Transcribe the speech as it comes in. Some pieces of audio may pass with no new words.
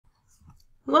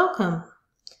Welcome.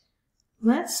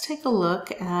 Let's take a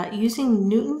look at using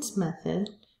Newton's method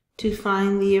to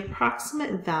find the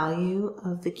approximate value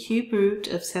of the cube root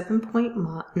of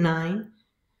 7.9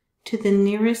 to the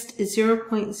nearest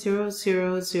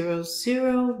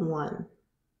 0.00001.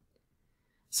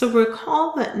 So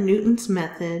recall that Newton's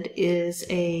method is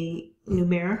a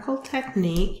numerical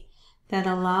technique that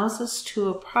allows us to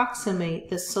approximate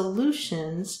the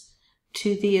solutions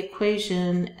to the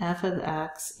equation f of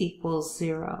x equals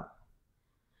 0.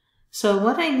 So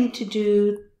what I need to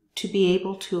do to be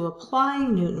able to apply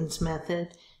Newton's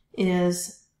method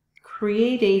is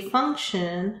create a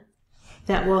function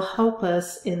that will help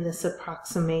us in this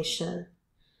approximation.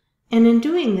 And in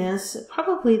doing this,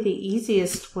 probably the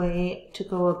easiest way to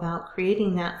go about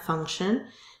creating that function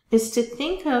is to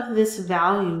think of this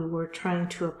value we're trying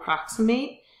to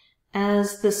approximate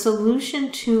as the solution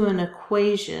to an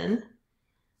equation.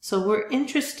 So we're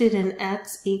interested in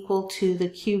x equal to the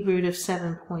cube root of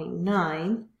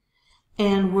 7.9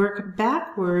 and work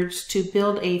backwards to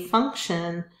build a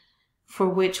function for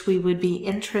which we would be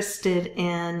interested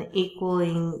in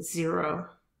equaling 0.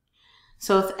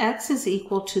 So if x is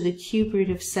equal to the cube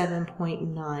root of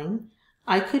 7.9,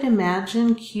 I could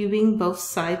imagine cubing both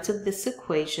sides of this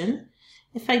equation.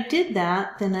 If I did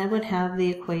that, then I would have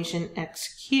the equation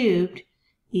x cubed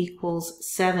equals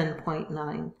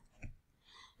 7.9.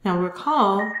 Now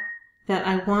recall that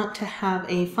I want to have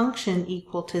a function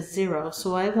equal to 0,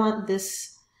 so I want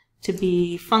this to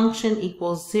be function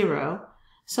equals 0.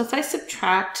 So if I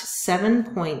subtract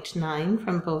 7.9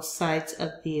 from both sides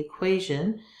of the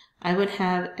equation, I would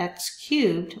have x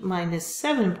cubed minus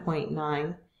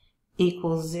 7.9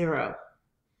 equals 0.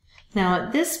 Now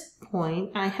at this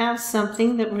point, I have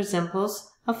something that resembles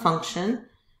a function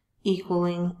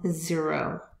equaling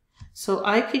 0. So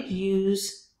I could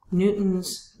use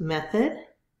Newton's method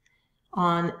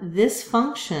on this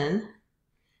function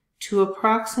to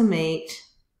approximate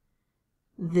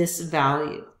this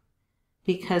value,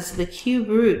 because the cube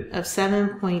root of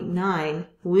 7.9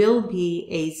 will be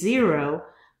a 0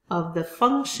 of the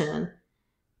function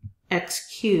x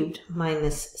cubed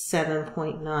minus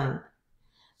 7.9.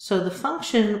 So the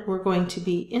function we're going to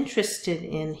be interested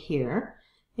in here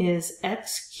is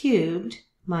x cubed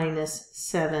minus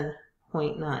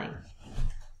 7.9.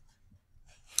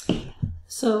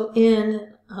 So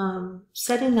in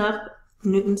setting up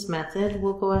Newton's method,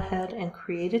 we'll go ahead and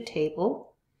create a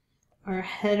table. Our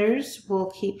headers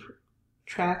will keep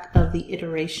track of the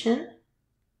iteration.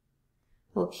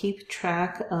 We'll keep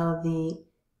track of the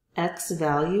x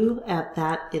value at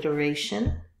that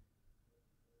iteration.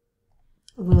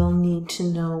 We'll need to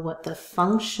know what the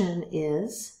function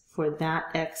is for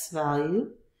that x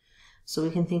value. So we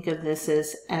can think of this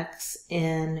as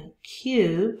xn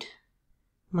cubed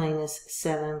minus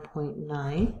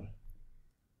 7.9.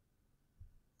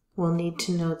 We'll need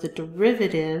to know the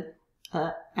derivative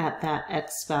at that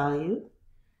x value.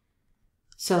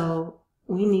 So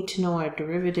we need to know our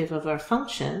derivative of our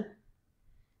function,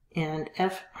 and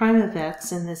f prime of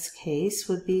x in this case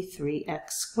would be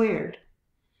 3x squared.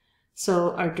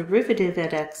 So our derivative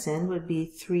at xn would be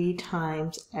 3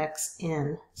 times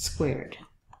xn squared.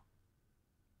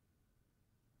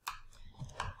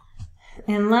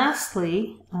 And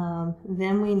lastly,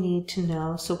 then we need to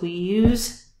know, so we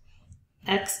use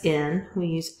xn, we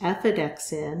use f at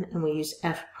xn, and we use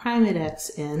f prime at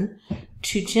xn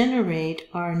to generate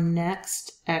our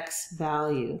next x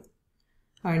value.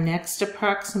 Our next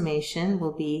approximation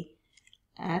will be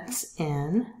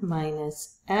xn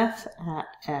minus f at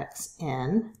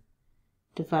xn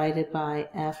divided by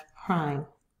f prime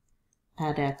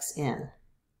at xn.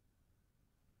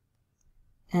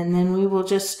 And then we will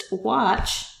just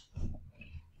watch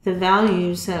the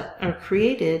values that are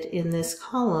created in this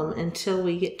column until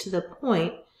we get to the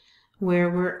point where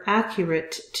we're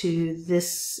accurate to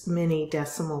this many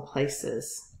decimal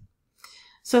places.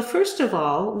 So first of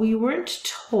all, we weren't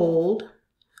told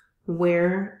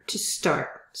where to start.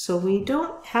 So we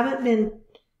haven't been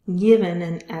given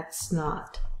an x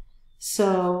naught.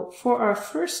 So for our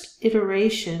first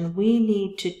iteration, we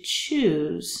need to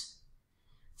choose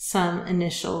some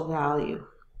initial value.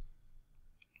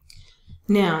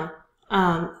 Now,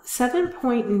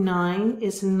 7.9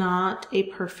 is not a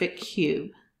perfect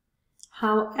cube.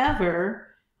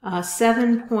 However,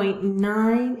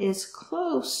 7.9 is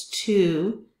close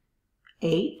to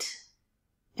 8,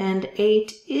 and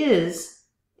 8 is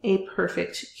a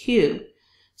perfect cube.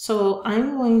 So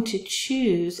I'm going to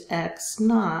choose x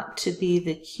naught to be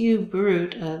the cube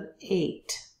root of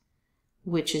 8,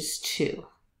 which is 2.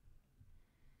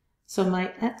 So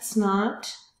my x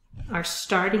naught, our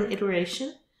starting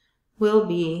iteration, will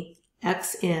be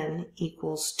xn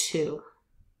equals 2.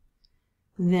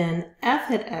 Then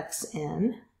f at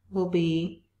xn will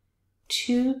be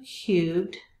 2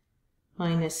 cubed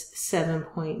minus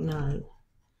 7.9.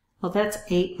 Well, that's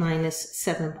 8 minus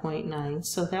 7.9,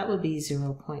 so that would be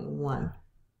 0.1.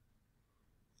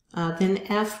 Then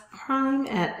f prime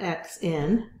at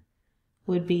xn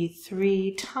would be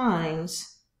 3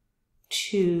 times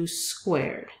 2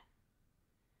 squared,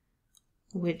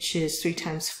 which is 3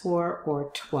 times 4,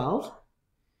 or 12.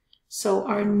 So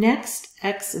our next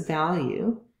x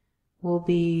value will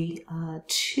be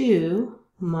 2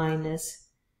 minus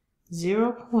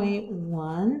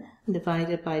 0.1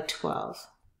 divided by 12,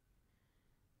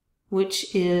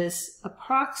 which is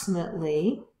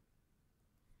approximately,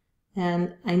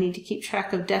 and I need to keep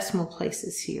track of decimal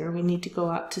places here, we need to go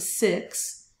out to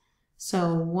 6,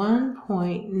 so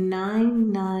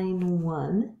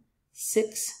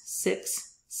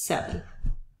 1.991667.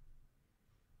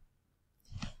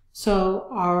 So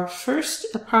our first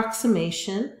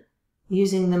approximation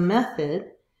using the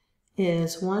method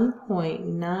is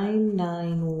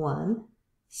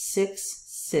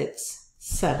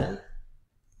 1.991667.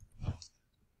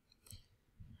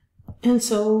 And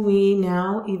so we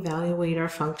now evaluate our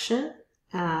function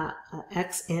at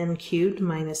xn cubed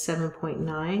minus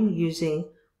 7.9 using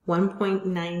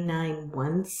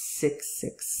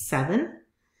 1.991667.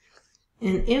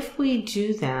 And if we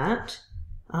do that,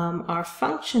 our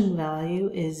function value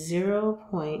is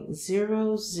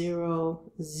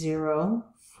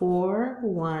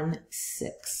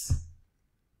 0.000416.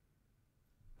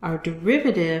 Our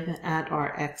derivative at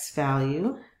our x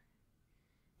value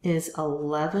is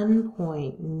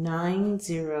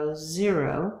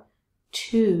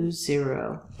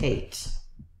 11.900208.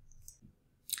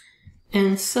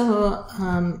 And so,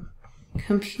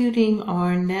 computing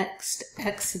our next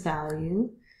x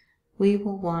value, we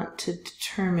will want to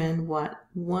determine what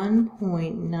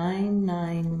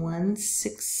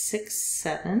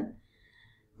 1.991667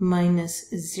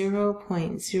 minus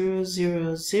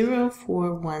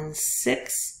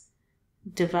 0.000416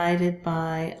 divided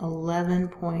by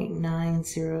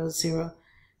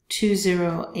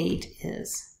 11.900208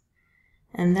 is.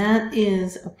 And that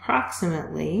is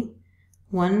approximately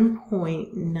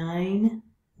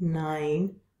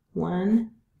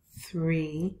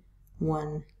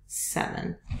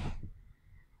 1.991317.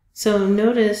 So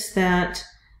notice that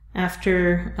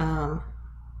after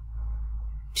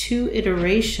 2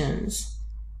 iterations,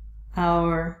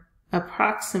 our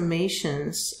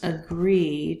approximations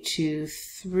agree to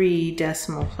 3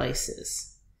 decimal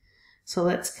places. So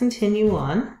let's continue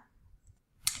on.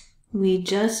 We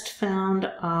just found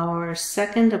our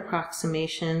second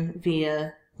approximation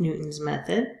via Newton's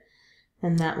method,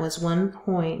 and that was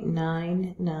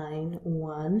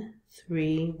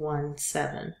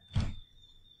 1.991317.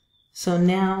 So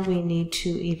now we need to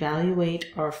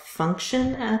evaluate our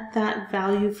function at that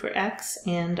value for x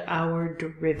and our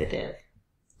derivative.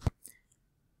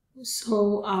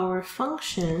 So our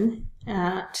function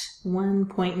at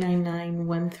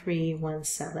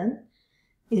 1.991317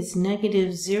 is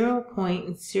negative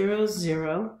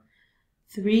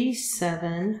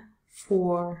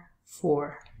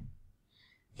 0.003744.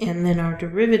 And then our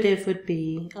derivative would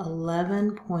be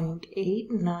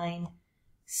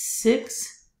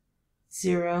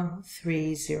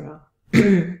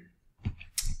 11.896030.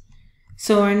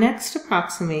 So our next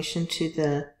approximation to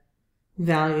the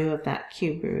value of that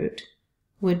cube root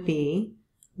would be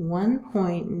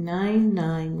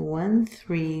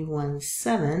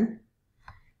 1.991317.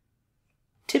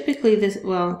 Typically this,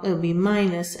 well, it would be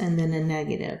minus and then a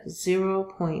negative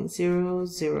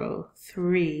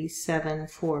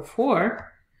 0.003744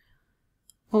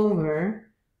 over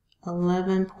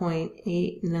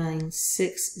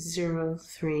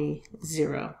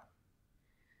 11.896030.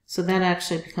 So that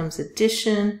actually becomes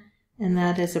addition, and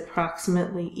that is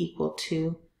approximately equal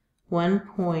to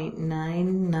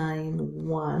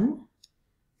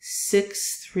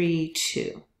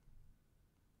 1.991632.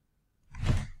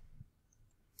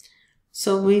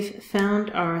 So we've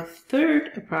found our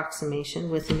third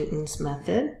approximation with Newton's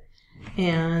method,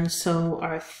 and so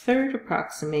our third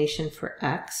approximation for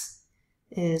x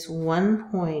is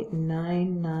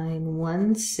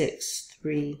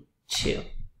 1.991632.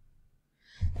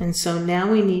 And so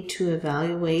now we need to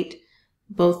evaluate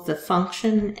both the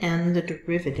function and the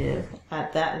derivative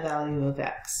at that value of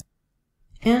x.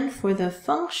 And for the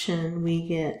function, we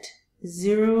get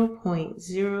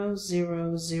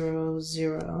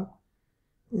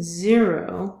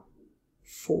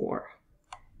 0.000004.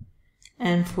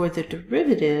 And for the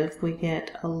derivative, we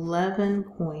get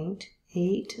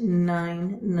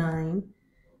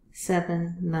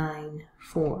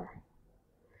 11.899794.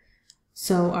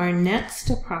 So our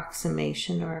next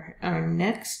approximation, or our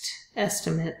next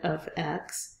estimate of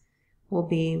x, will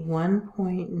be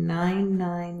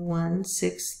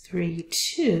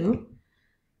 1.991632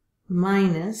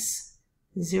 minus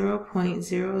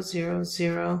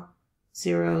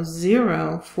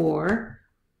 0.000004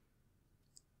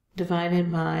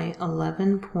 divided by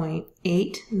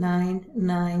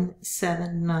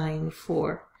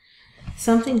 11.899794.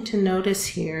 Something to notice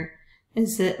here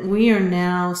is that we are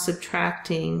now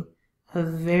subtracting a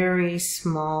very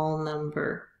small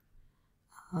number,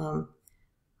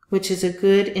 which is a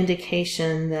good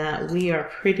indication that we are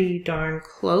pretty darn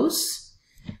close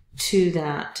to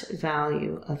that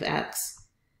value of x.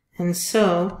 And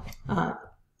so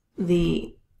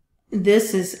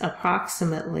this is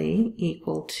approximately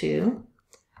equal to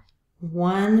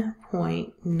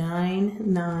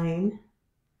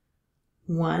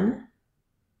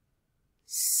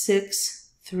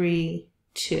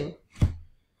 1.991632.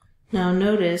 Now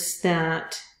notice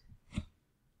that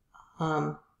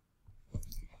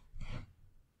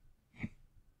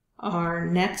our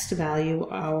next value,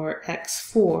 our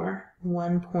x4,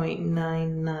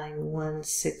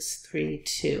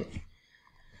 1.991632.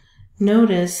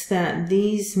 Notice that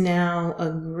these now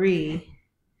agree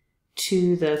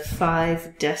to the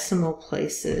 5 decimal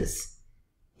places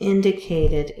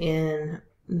indicated in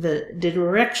the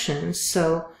direction.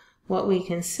 So what we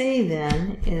can say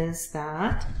then is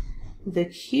that the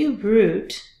cube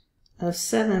root of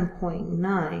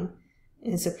 7.9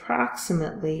 is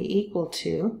approximately equal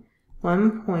to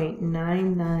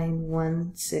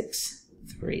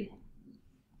 1.99163.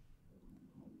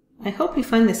 I hope you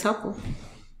find this helpful.